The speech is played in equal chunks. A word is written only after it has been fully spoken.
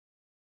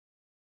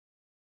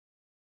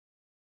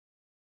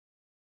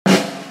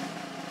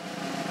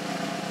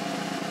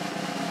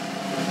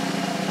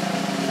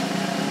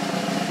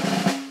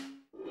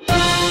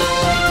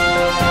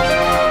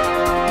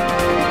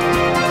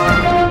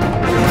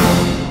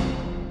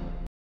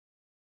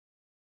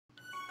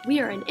We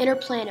are an inner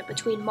planet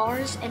between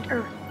Mars and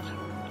Earth.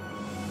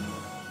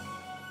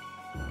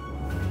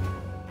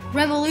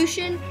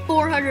 Revolution,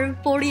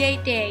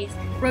 448 days.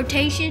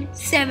 Rotation,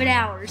 7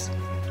 hours.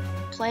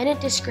 Planet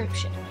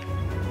description.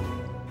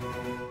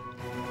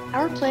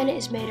 Our planet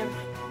is made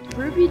of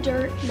ruby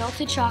dirt,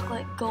 melted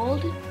chocolate,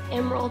 gold,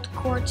 emerald,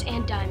 quartz,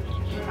 and diamond.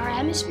 Our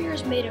atmosphere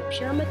is made of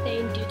pure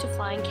methane due to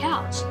flying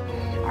cows.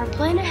 Our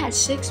planet has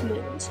 6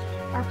 moons.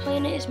 Our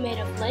planet is made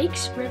of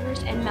lakes,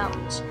 rivers, and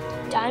mountains.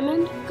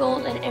 Diamond,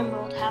 gold, and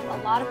emerald have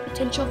a lot of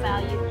potential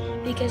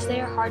value because they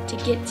are hard to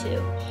get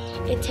to.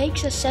 It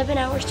takes us 7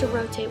 hours to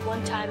rotate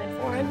one time and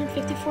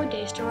 454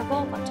 days to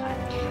revolve one time.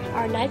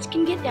 Our nights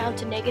can get down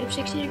to negative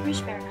 60 degrees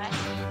Fahrenheit,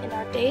 and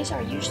our days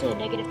are usually a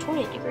negative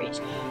 20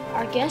 degrees.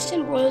 Our guests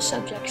and royal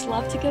subjects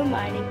love to go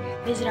mining,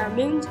 visit our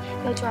moons,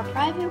 go to our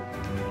private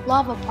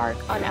lava park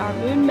on our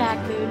moon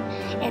moon,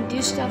 and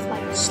do stuff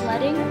like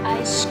sledding,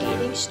 ice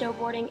skating,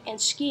 snowboarding, and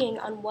skiing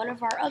on one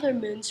of our other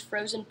moons,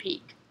 Frozen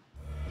Peak.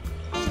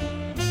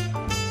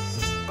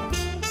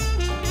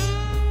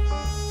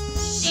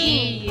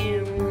 See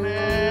you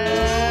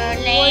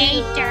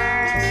later.